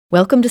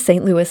Welcome to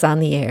St. Louis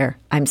on the Air.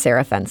 I'm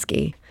Sarah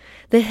Fenske.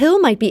 The Hill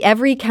might be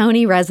every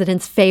county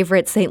resident's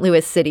favorite St.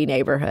 Louis City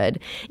neighborhood.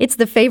 It's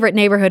the favorite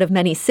neighborhood of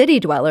many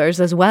city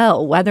dwellers as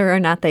well, whether or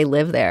not they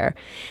live there.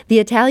 The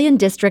Italian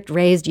district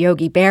raised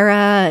Yogi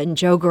Berra and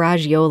Joe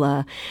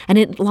Garagiola, and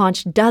it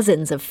launched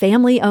dozens of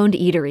family-owned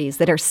eateries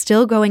that are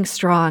still going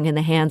strong in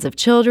the hands of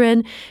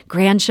children,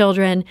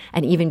 grandchildren,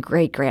 and even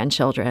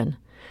great-grandchildren.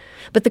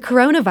 But the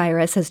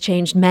coronavirus has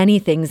changed many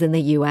things in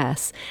the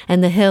U.S.,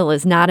 and the Hill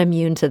is not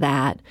immune to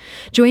that.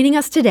 Joining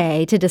us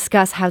today to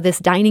discuss how this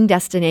dining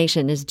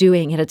destination is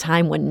doing at a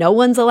time when no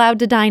one's allowed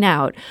to dine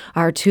out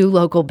are two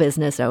local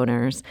business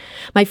owners.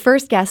 My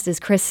first guest is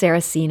Chris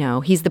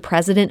Saracino. He's the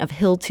president of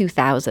Hill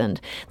 2000.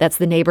 That's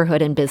the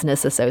Neighborhood and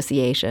Business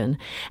Association.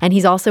 And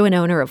he's also an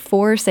owner of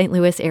 4 St.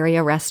 Louis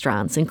area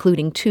restaurants,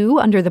 including 2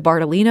 under the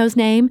Bartolino's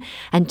name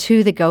and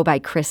 2 that go by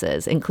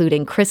Chris's,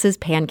 including Chris's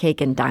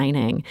Pancake and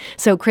Dining.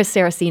 So Chris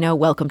Saracino,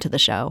 welcome to the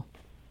show.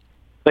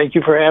 Thank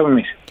you for having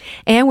me.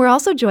 And we're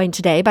also joined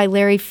today by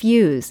Larry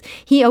Fuse.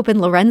 He opened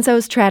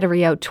Lorenzo's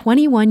Trattoria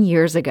 21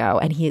 years ago,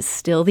 and he is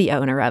still the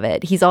owner of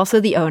it. He's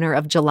also the owner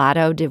of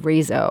Gelato di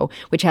Riso,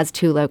 which has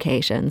 2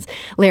 locations.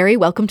 Larry,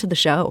 welcome to the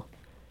show.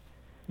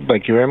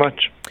 Thank you very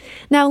much.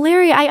 Now,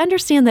 Larry, I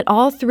understand that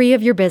all 3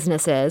 of your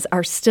businesses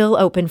are still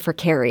open for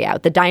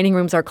carryout. The dining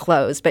rooms are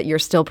closed, but you're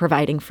still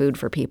providing food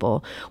for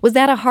people. Was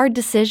that a hard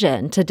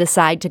decision to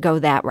decide to go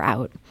that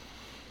route?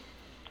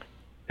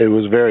 It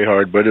was very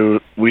hard, but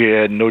we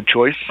had no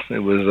choice. It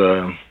was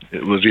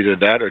either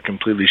that or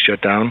completely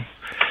shut down.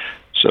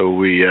 So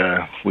we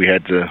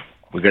got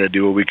to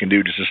do what we can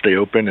do just to stay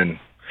open and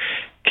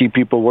keep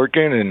people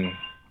working and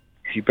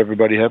keep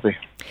everybody happy.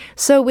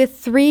 So with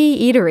 3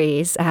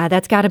 eateries,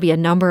 that's got to be a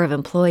number of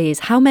employees.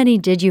 How many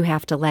did you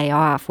have to lay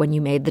off when you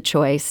made the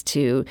choice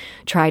to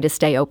try to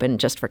stay open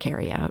just for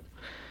carryout?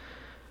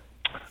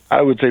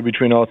 I would say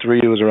between all 3,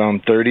 it was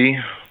around 30.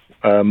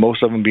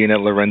 Most of them being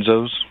at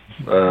Lorenzo's.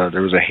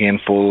 There was a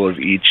handful of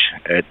each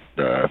at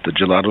the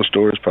gelato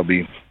stores,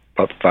 probably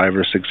about 5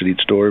 or 6 at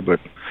each store, but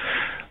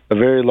a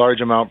very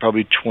large amount,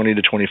 probably 20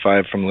 to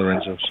 25 from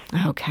Lorenzo's.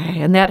 Okay,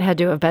 and that had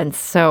to have been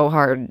so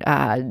hard,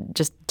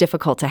 just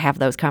difficult to have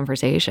those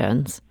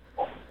conversations.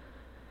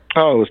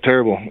 Oh, it was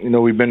terrible. You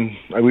know,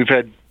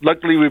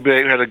 luckily we've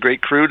had a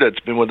great crew that's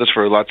been with us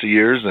for lots of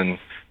years, and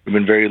we've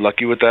been very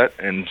lucky with that.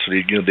 And so,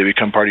 they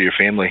become part of your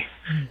family.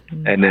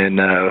 Mm-hmm. And then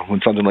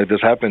when something like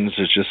this happens,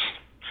 it's just,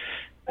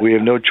 we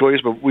have no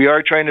choice, but we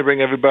are trying to bring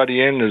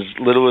everybody in as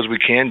little as we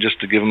can just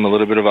to give them a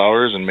little bit of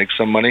hours and make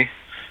some money.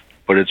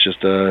 But it's just,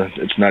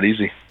 it's not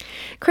easy.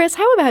 Chris,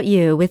 how about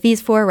you with these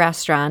 4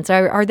 restaurants?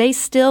 Are they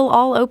still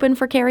all open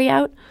for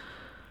carryout?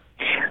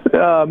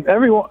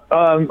 Everyone,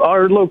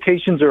 our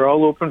locations are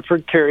all open for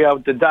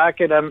carryout. The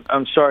Docket,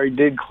 I'm sorry,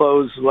 did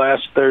close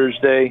last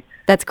Thursday.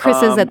 That's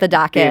Chris's at the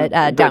Docket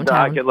downtown. The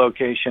Docket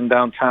location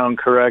downtown,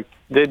 correct,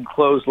 did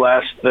close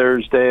last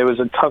Thursday. It was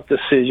a tough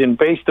decision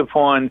based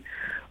upon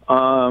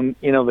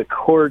the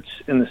courts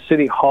and the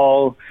city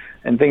hall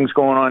and things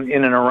going on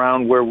in and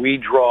around where we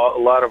draw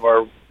a lot of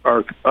our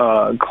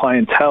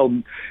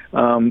clientele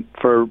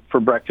for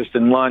breakfast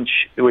and lunch,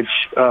 which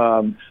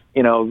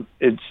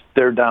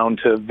they're down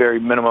to very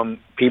minimum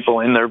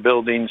people in their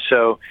building.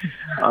 So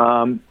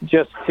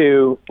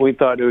we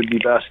thought it would be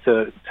best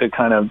to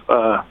kind of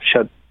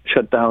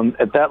shut down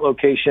at that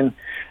location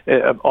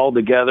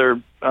altogether.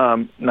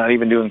 Not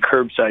even doing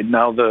curbside.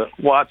 Now the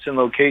Watson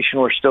location,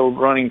 we're still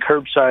running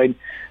curbside,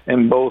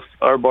 and both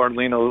our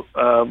Bartolino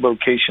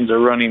locations are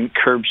running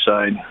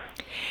curbside.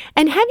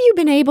 And have you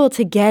been able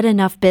to get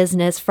enough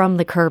business from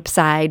the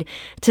curbside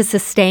to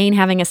sustain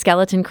having a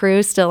skeleton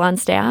crew still on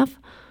staff?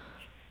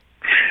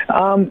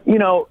 I'm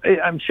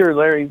sure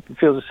Larry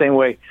feels the same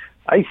way.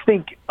 I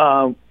think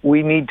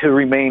we need to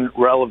remain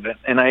relevant,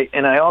 and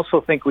I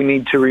also think we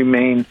need to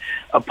remain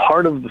a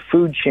part of the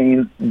food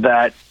chain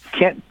that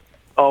can't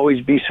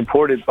always be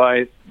supported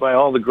by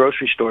all the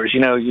grocery stores.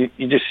 You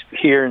just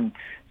hear and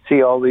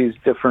see all these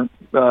different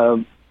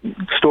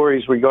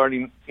stories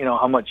regarding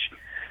how much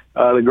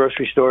the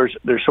grocery stores,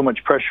 there's so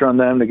much pressure on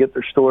them to get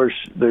their stores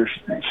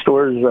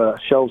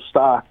shelves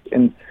stocked,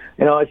 and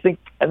I think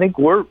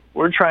we're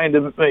trying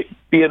to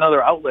be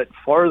another outlet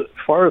for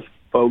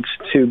folks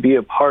to be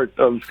a part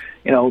of,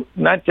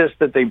 not just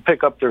that they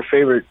pick up their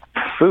favorite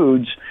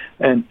foods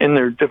and in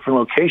their different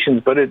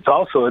locations, but it's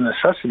also a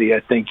necessity, I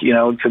think,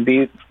 to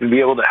be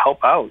able to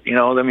help out.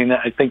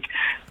 I think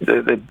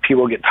that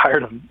people get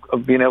tired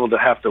of being able to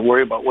have to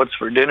worry about what's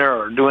for dinner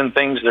or doing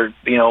things.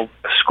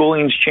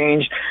 Schooling's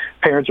changed.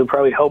 Parents are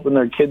probably helping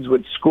their kids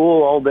with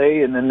school all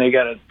day, and then they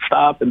got to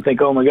stop and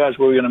think, oh my gosh,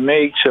 what are we going to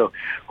make? So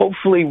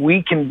hopefully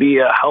we can be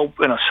a help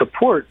and a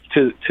support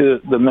to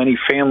the many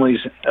families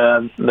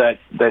that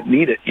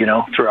need it,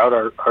 throughout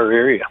our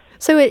area.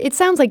 So it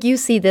sounds like you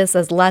see this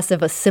as less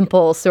of a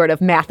simple sort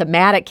of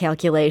mathematic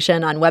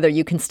calculation on whether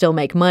you can still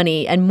make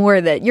money, and more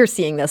that you're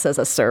seeing this as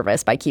a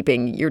service by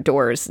keeping your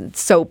doors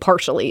so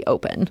partially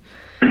open.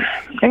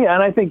 Yeah,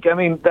 and I think,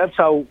 that's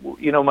how,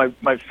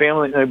 my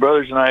family, my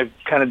brothers and I have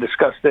kind of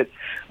discussed it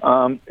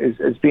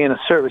as being a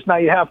service. Now,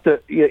 you have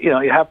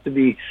to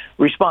be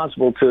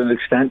responsible to an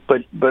extent,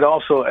 but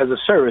also as a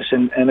service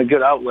and a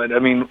good outlet.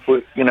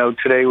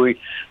 Today we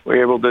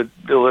were able to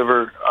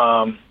deliver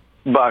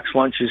box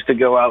lunches to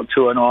go out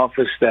to an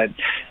office that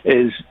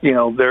is,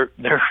 there's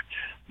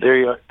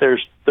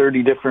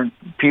 30 different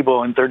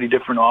people in 30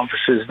 different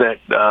offices that,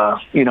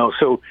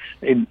 so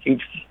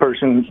each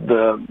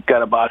person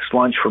got a box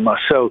lunch from us.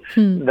 So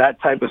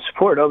that type of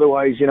support.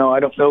 Otherwise,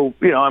 I don't know,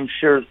 I'm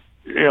sure,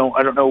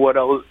 I don't know what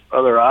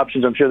other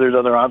options. I'm sure there's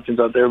other options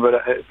out there, but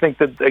I think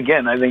that,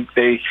 again,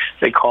 they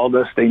called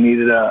us. They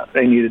needed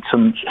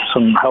some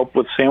help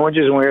with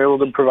sandwiches, and we were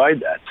able to provide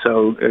that.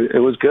 So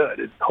it was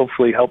good. It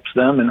hopefully helps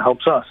them and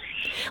helps us.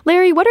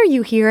 Larry, what are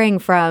you hearing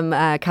from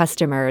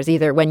customers,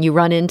 either when you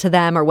run into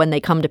them or when they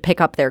come to pick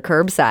up their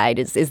curbside?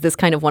 Is this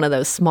kind of one of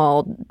those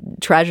small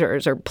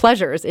treasures or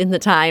pleasures in the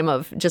time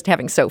of just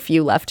having so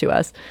few left to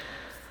us?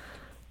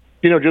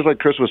 Just like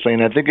Chris was saying,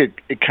 I think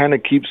it kind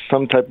of keeps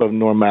some type of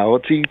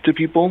normality to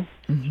people,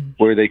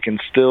 where they can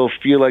still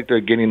feel like they're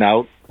getting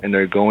out and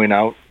they're going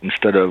out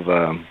instead of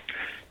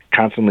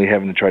constantly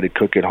having to try to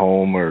cook at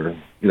home, or,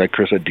 like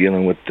Chris said,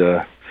 dealing with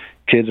the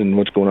kids and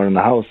what's going on in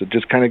the house. It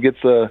just kind of gets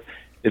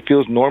it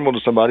feels normal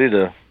to somebody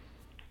to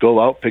go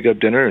out, pick up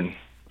dinner, and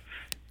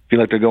feel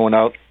like they're going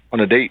out on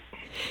a date.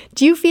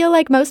 Do you feel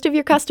like most of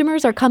your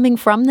customers are coming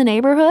from the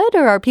neighborhood,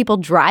 or are people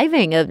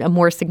driving a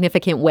more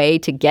significant way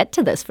to get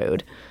to this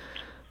food?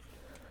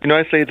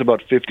 I say it's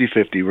about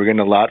 50-50. We're getting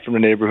a lot from the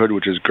neighborhood,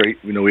 which is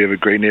great. We have a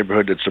great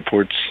neighborhood that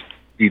supports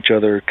each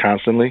other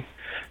constantly.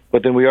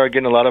 But then we are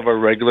getting a lot of our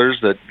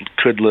regulars that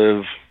could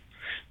live,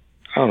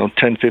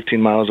 10,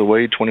 15 miles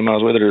away, 20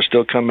 miles away, that are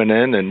still coming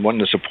in and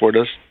wanting to support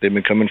us. They've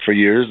been coming for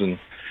years, and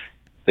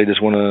they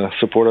just want to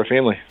support our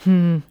family.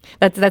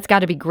 That's got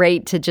to be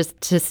great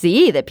to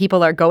see that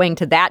people are going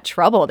to that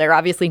trouble. They're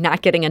obviously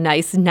not getting a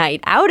nice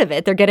night out of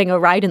it. They're getting a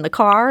ride in the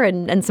car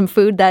and some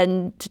food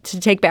then to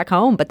take back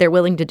home, but they're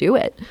willing to do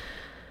it.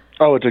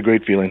 Oh, it's a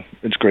great feeling.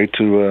 It's great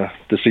to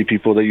see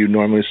people that you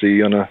normally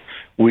see on a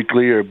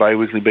weekly or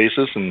bi-weekly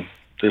basis, and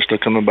they're still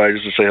coming by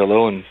just to say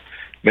hello and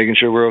making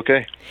sure we're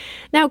okay.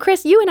 Now,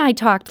 Chris, you and I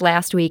talked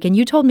last week, and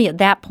you told me at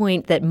that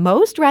point that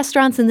most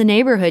restaurants in the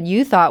neighborhood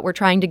you thought were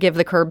trying to give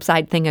the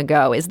curbside thing a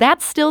go. Is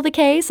that still the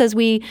case as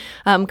we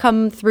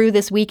come through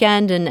this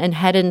weekend and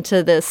head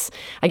into this,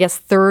 I guess,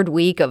 third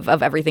week of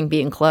everything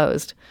being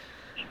closed?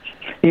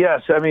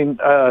 Yes,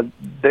 the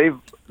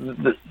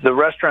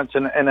restaurants,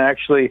 and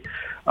actually,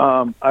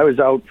 I was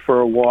out for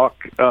a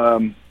walk,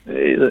 and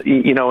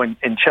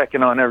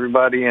checking on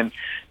everybody, and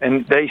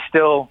they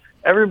still.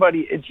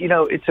 Everybody,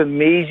 it's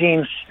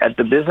amazing at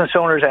the business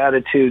owners'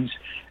 attitudes.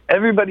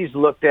 Everybody's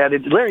looked at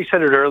it. Larry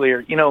said it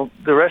earlier.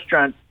 The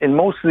restaurant, and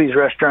most of these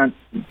restaurant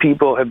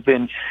people have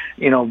been,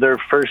 their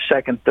first,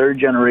 second, third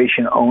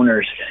generation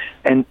owners,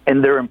 and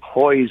their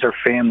employees are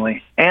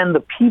family. And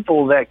the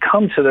people that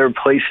come to their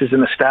places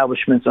and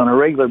establishments on a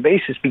regular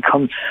basis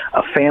become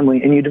a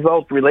family, and you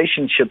develop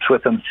relationships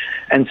with them.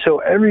 And so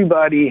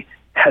everybody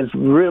has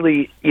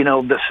really,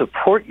 the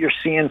support you're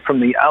seeing from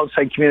the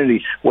outside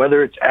community,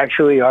 whether it's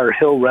actually our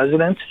Hill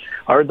residents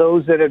or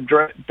those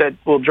that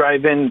will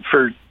drive in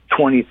for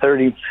 20,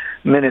 30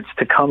 minutes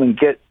to come and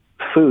get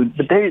food.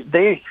 But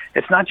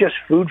it's not just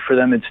food for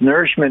them, it's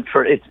nourishment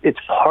it's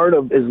part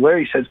of, as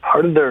Larry says,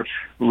 part of their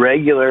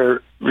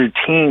regular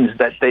routines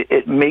that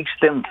it makes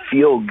them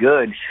feel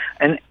good.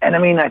 And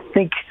I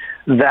think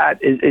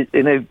that is,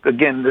 and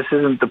again, this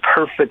isn't the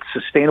perfect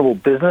sustainable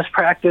business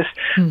practice,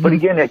 but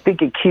again, I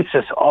think it keeps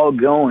us all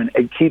going.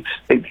 It keeps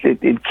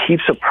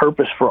a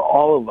purpose for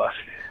all of us,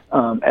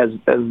 as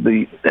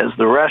the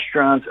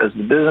restaurants, as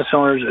the business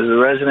owners, as the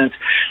residents,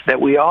 that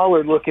we all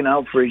are looking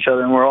out for each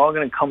other, and we're all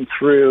going to come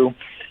through,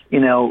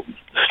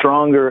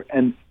 stronger.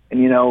 And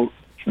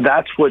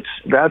that's what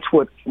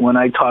when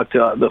I talk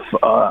to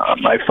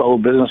my fellow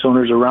business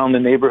owners around the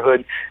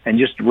neighborhood and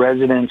just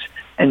residents,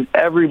 and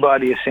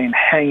everybody is saying,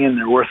 hang in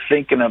there. We're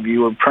thinking of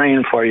you. We're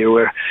praying for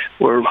you.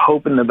 We're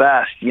hoping the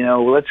best.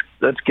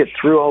 Let's get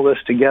through all this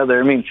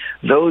together. When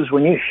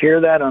you hear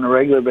that on a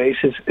regular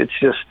basis, it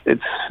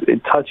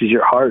touches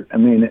your heart.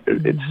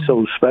 It's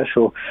so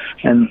special,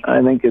 and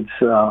I think it's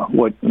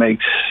what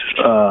makes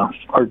our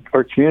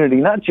community,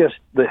 not just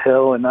the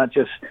Hill and not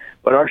just,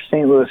 but our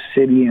St. Louis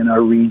City and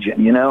our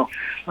region.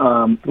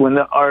 When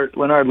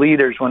our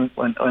leaders, when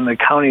the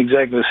county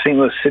executive, St.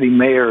 Louis City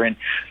mayor, and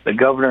the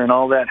governor and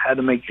all that had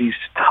to make these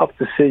tough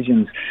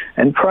decisions,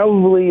 and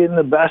probably in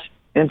the best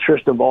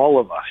interest of all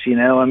of us,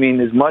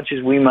 as much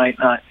as we might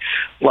not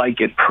like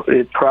it,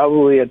 it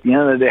probably at the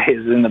end of the day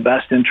is in the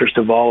best interest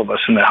of all of us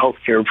and the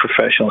healthcare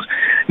professionals,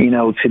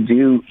 to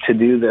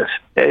do this.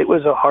 It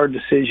was a hard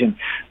decision,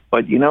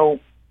 but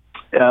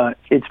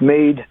it's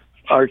made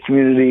our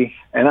community,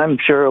 and I'm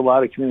sure a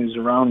lot of communities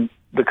around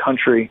the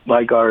country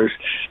like ours,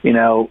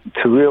 to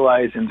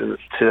realize and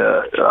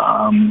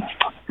to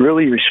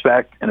really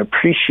respect and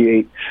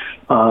appreciate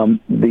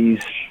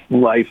these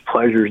life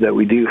pleasures that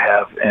we do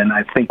have. And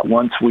I think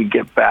once we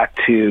get back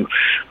to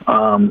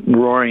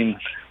roaring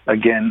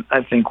again,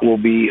 I think we'll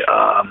be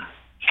a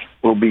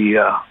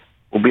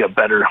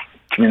better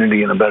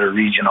community and a better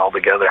region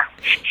altogether.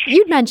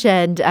 You'd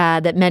mentioned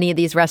that many of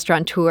these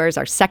restaurateurs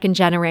are second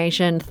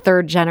generation,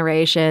 third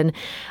generation.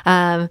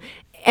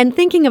 And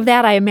thinking of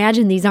that, I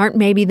imagine these aren't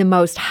maybe the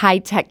most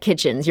high-tech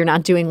kitchens. You're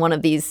not doing one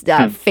of these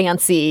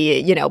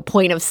fancy,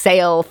 point of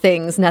sale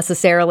things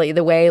necessarily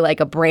the way like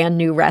a brand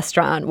new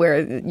restaurant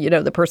where,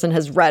 the person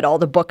has read all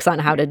the books on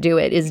how to do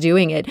it is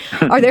doing it.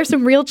 Are there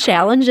some real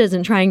challenges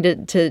in trying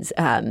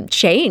to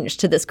change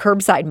to this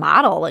curbside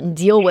model and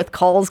deal with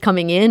calls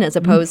coming in as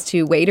opposed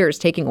to waiters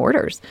taking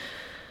orders?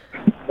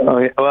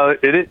 Well,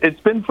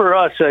 it's been for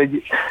us,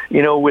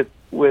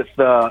 with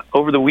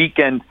over the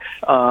weekend,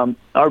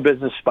 our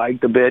business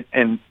spiked a bit,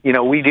 and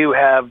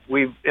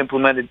we've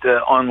implemented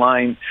the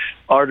online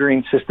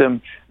ordering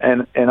system,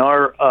 and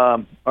our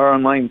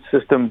online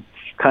system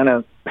kind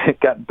of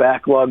got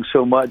backlogged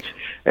so much,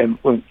 and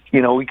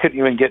we couldn't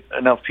even get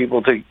enough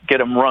people to get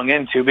them rung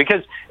into,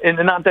 because, and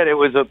not that it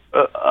was a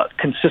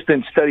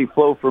consistent steady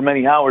flow for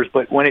many hours,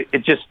 but when it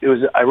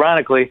was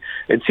ironically,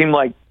 it seemed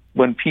like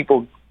when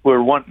people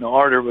were wanting to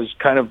order was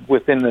kind of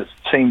within the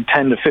same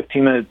 10 to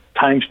 15 minute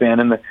time span,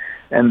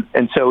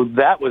 and so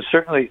that's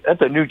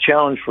a new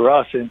challenge for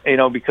us, and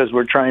because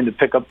we're trying to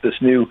pick up this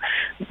new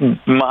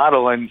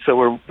model, and so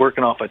we're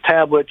working off a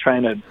tablet,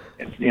 trying to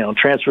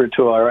transfer it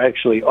to our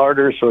actually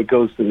orders so it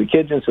goes to the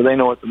kitchen so they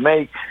know what to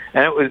make,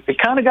 and it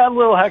kind of got a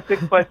little hectic,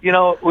 but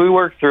we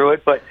worked through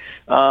it, but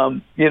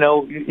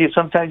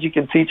sometimes you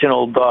can teach an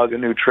old dog a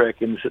new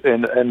trick, and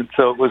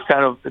so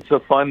it's a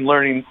fun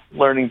learning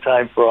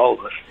time for all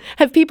of us.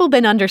 Have people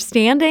been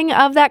understanding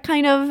of that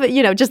kind of,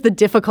 just the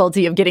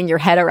difficulty of getting your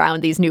head around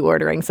these new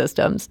ordering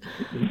systems?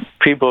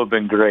 People have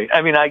been great.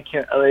 I mean,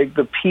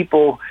 the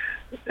people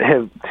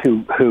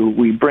who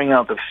we bring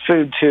out the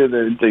food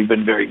to, they've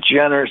been very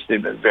generous.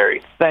 They've been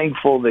very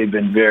thankful. They've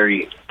been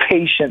very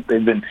patient.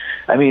 It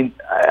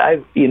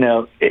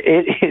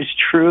is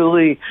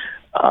truly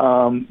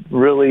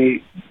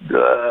really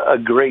a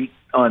great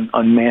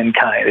on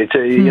mankind. It's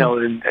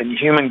and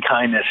human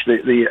kindness.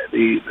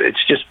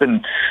 It's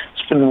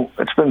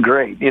been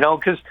great.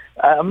 Because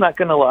I'm not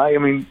going to lie. I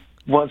mean,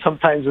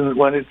 sometimes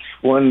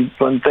when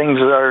things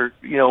are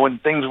when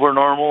things were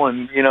normal,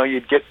 and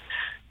you'd get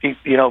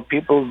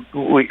people,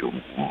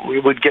 we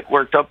would get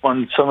worked up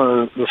on some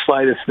of the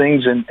slightest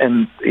things,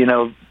 and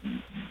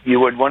you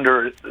would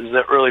wonder, is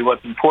that really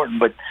what's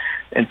important?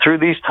 And through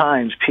these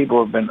times,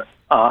 people have been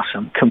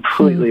awesome,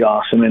 completely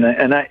awesome, and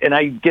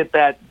I get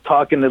that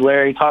talking to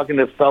Larry, talking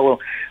to fellow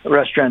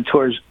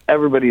restaurateurs.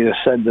 Everybody has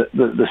said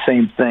the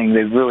same thing.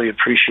 They've really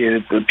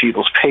appreciated the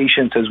people's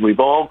patience as we've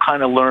all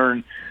kind of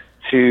learned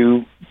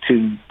to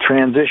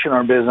transition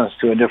our business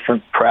to a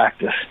different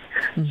practice.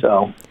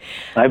 So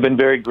I've been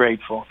very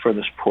grateful for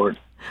the support.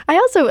 I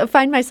also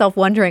find myself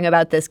wondering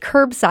about this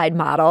curbside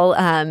model.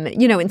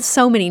 In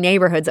so many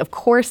neighborhoods, of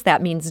course,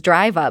 that means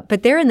drive up.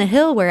 But they're in the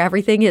Hill where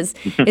everything is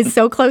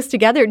so close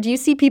together. Do you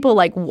see people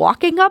like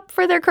walking up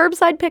for their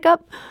curbside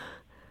pickup?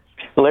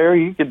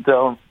 Larry, you could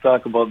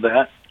talk about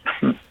that.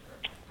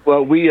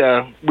 Well, we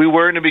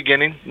were in the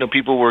beginning.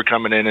 People were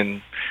coming in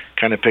and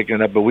kind of picking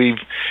it up, but we've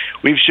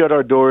shut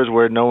our doors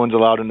where no one's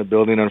allowed in the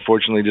building,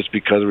 unfortunately, just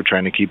because we're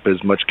trying to keep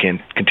as much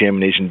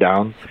contamination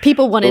down.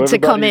 People wanted to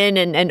come in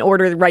and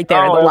order right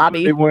there in the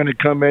lobby. They wanted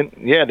to come in.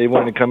 Yeah, they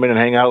wanted to come in and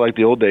hang out like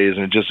the old days,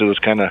 and it was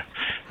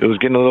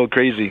getting a little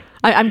crazy.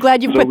 I'm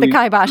glad you put the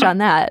kibosh on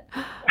that.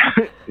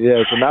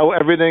 Yeah, so now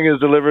everything is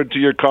delivered to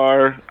your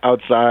car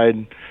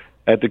outside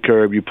at the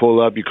curb. You pull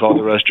up, you call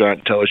the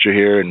restaurant, tell us you're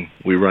here, and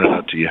we run it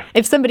out to you.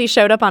 If somebody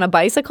showed up on a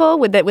bicycle,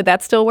 would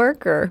that still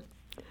work, or?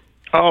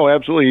 Oh,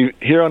 absolutely.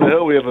 Here on the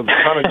Hill, we have a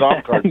ton of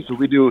golf carts, so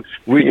we do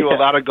a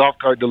lot of golf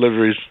cart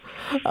deliveries.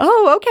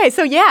 Oh, okay.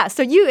 So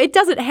it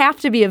doesn't have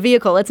to be a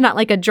vehicle. It's not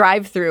like a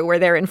drive-through where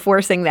they're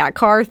enforcing that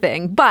car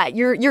thing, but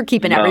you're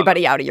keeping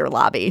everybody out of your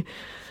lobby.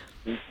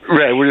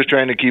 Right. We're just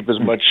trying to keep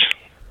as much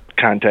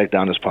contact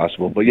down as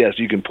possible. But yes,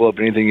 you can pull up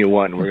anything you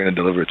want, and we're going to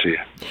deliver it to you.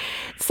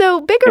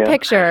 So bigger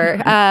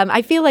picture,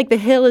 I feel like the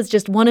Hill is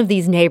just one of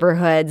these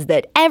neighborhoods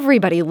that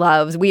everybody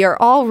loves. We are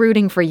all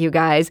rooting for you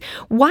guys.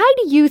 Why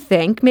do you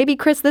think, maybe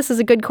Chris, this is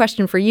a good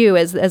question for you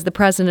as the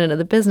president of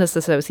the Business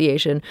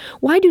Association,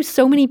 why do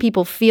so many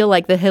people feel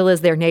like the Hill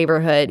is their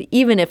neighborhood,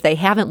 even if they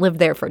haven't lived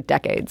there for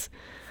decades?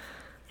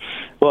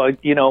 Well,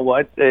 you know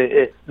what,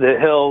 the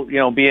Hill,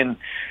 being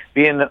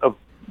a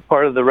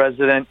part of the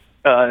resident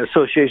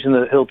association,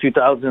 the Hill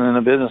 2000, and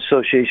the Business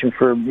Association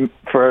for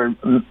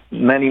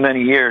many,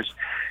 many years.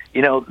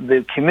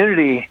 The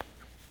community,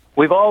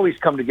 we've always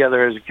come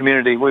together as a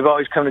community. We've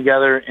always come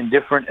together in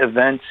different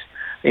events.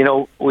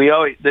 We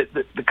always,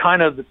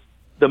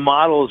 the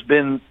model has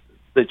been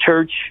the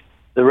church,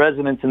 the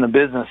residents and the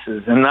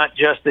businesses, and not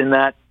just in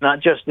that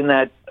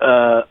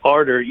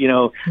order.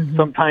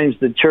 Sometimes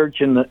the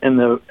church and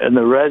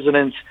the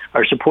residents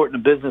are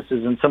supporting the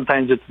businesses, and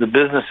sometimes it's the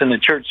business and the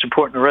church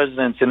supporting the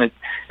residents. And it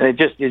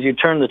just, as you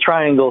turn the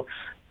triangle,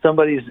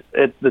 somebody's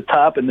at the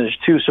top and there's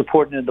two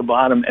supporting at the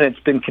bottom, and it's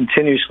been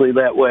continuously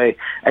that way.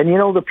 And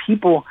the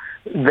people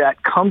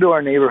that come to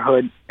our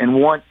neighborhood and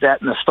want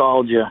that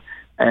nostalgia,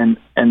 and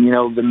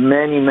the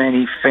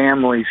many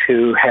families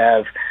who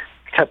have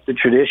kept the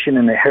tradition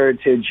and the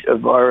heritage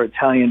of our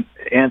Italian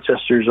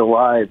ancestors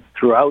alive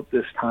throughout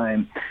this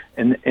time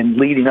and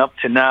leading up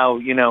to now,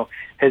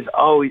 has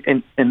always,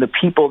 and the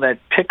people that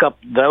pick up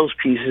those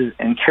pieces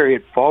and carry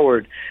it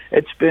forward,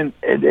 it's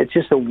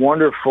just a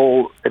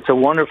wonderful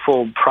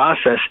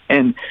process.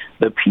 And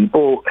the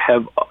people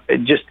have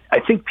I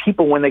think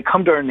people, when they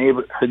come to our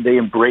neighborhood, they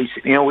embrace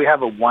it. We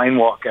have a wine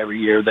walk every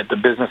year that the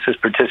businesses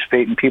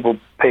participate in. People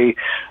pay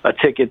a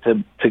ticket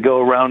to go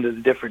around to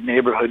the different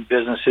neighborhood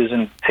businesses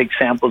and take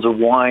samples of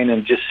wine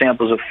and just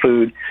samples of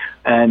food.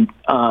 And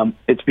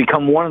it's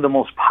become one of the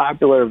most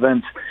popular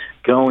events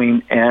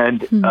going.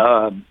 And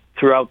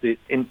throughout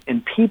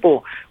and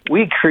people,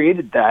 we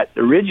created that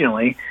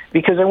originally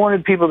because I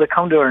wanted people to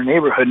come to our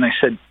neighborhood, and I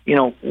said,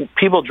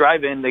 people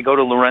drive in, they go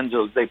to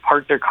Lorenzo's, they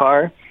park their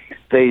car,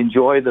 they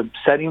enjoy the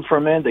setting for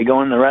a minute, they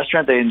go in the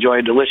restaurant, they enjoy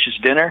a delicious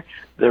dinner,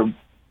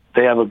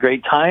 they have a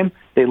great time,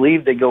 they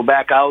leave, they go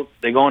back out,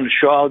 they go into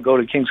Shaw, go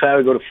to Kings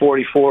Highway, go to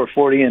 44 or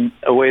 40, and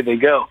away they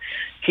go.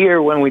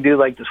 Here, when we do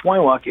like this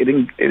wine walk, it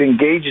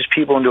engages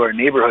people into our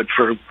neighborhood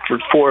for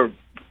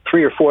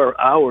 3 or 4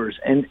 hours,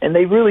 and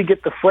they really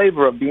get the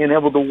flavor of being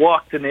able to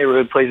walk to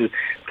neighborhood places,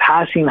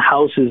 passing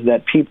houses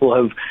that people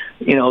have,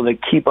 that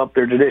keep up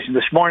their tradition.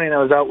 This morning I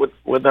was out with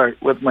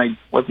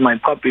my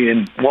puppy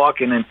and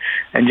walking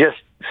and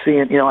just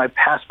seeing, I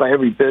passed by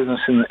every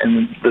business and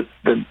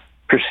the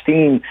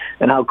pristine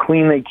and how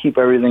clean they keep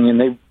everything,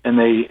 and they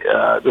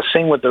the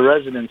same with the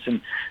residents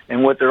and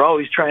what they're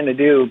always trying to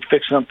do,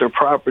 fixing up their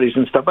properties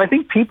and stuff. I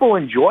think people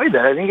enjoy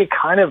that. I think it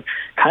kind of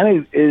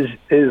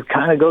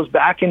goes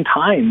back in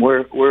time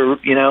where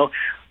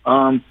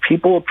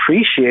people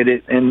appreciate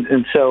it,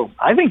 and so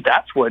I think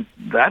that's what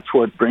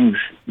brings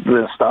the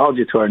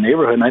nostalgia to our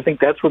neighborhood, and I think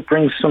that's what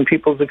brings some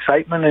people's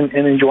excitement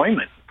and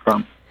enjoyment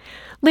from.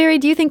 Larry,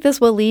 do you think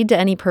this will lead to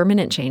any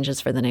permanent changes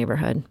for the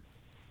neighborhood?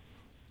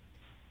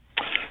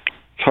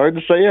 It's hard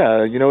to say.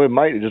 Yeah, it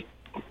might.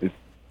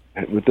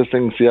 With this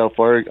thing, see how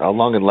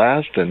long it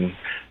lasts, and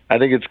I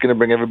think it's going to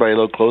bring everybody a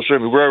little closer. I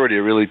mean, we're already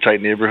a really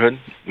tight neighborhood.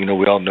 We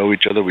all know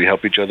each other, we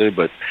help each other,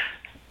 but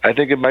I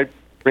think it might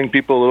bring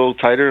people a little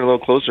tighter and a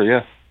little closer.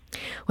 Yeah.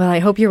 Well, I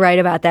hope you're right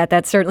about that.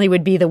 That certainly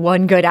would be the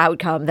one good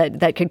outcome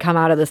that could come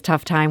out of this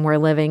tough time we're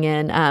living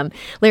in.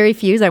 Larry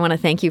Fuse, I want to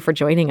thank you for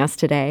joining us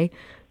today.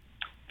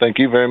 Thank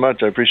you very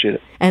much. I appreciate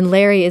it. And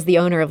Larry is the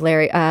owner of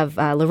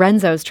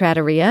Lorenzo's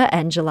Trattoria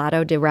and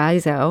Gelato di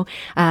Riso.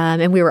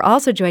 And we were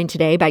also joined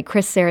today by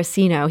Chris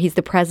Saracino. He's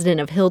the president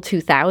of Hill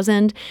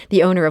 2000,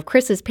 the owner of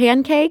Chris's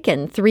Pancake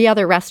and 3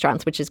 other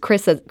restaurants, which is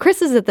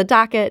Chris's at the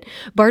Docket,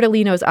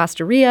 Bartolino's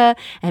Osteria,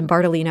 and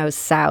Bartolino's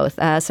South.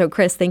 So,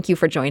 Chris, thank you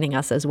for joining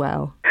us as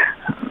well.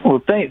 Well,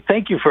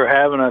 thank you for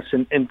having us,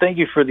 and thank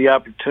you for the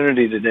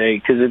opportunity today,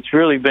 because it's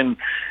really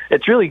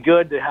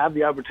good to have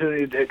the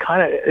opportunity to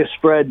kind of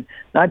spread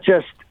not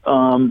just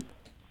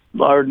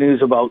our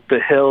news about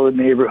the Hill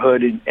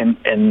neighborhood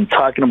and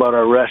talking about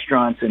our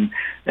restaurants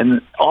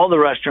and all the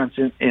restaurants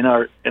in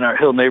our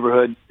Hill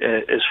neighborhood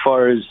as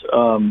far as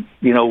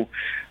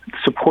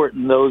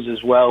supporting those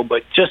as well,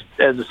 but just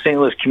as a St.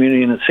 Louis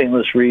community in the St.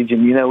 Louis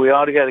region, we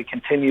ought to got to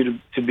continue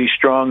to be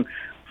strong,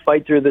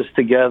 fight through this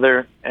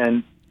together,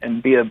 and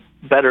be a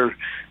better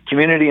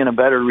community and a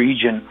better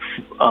region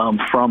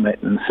from it.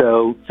 And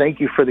so thank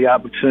you for the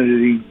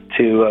opportunity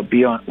to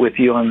be with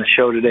you on the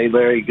show today,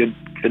 Larry. Good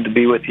to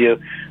be with you.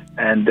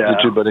 And you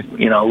too, buddy.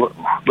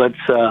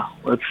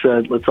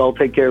 Let's all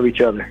take care of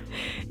each other.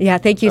 Yeah,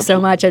 thank you so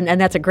much. And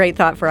that's a great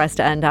thought for us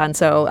to end on.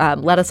 So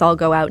let us all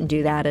go out and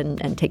do that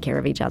and take care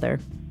of each other.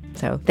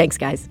 So thanks,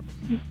 guys.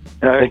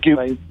 All right, thank you.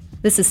 Bye.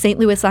 This is St.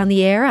 Louis on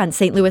the Air on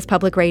St. Louis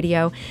Public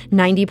Radio,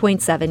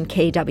 90.7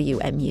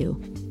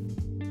 KWMU.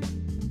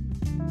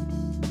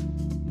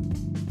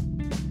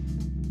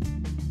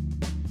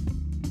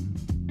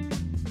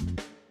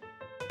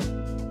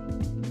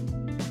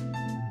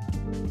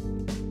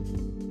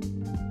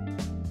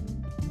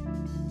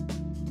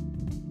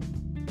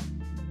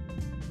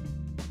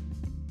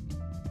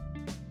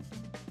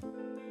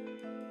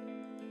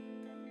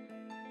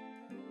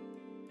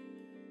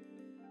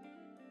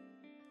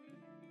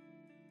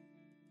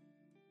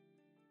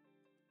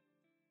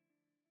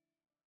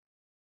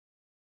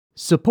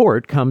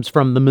 Support comes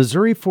from the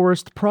Missouri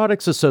Forest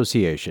Products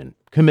Association,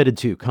 committed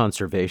to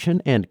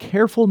conservation and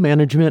careful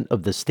management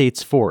of the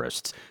state's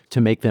forests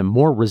to make them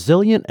more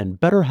resilient and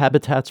better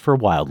habitats for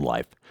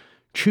wildlife.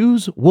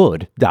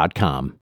 ChooseWood.com.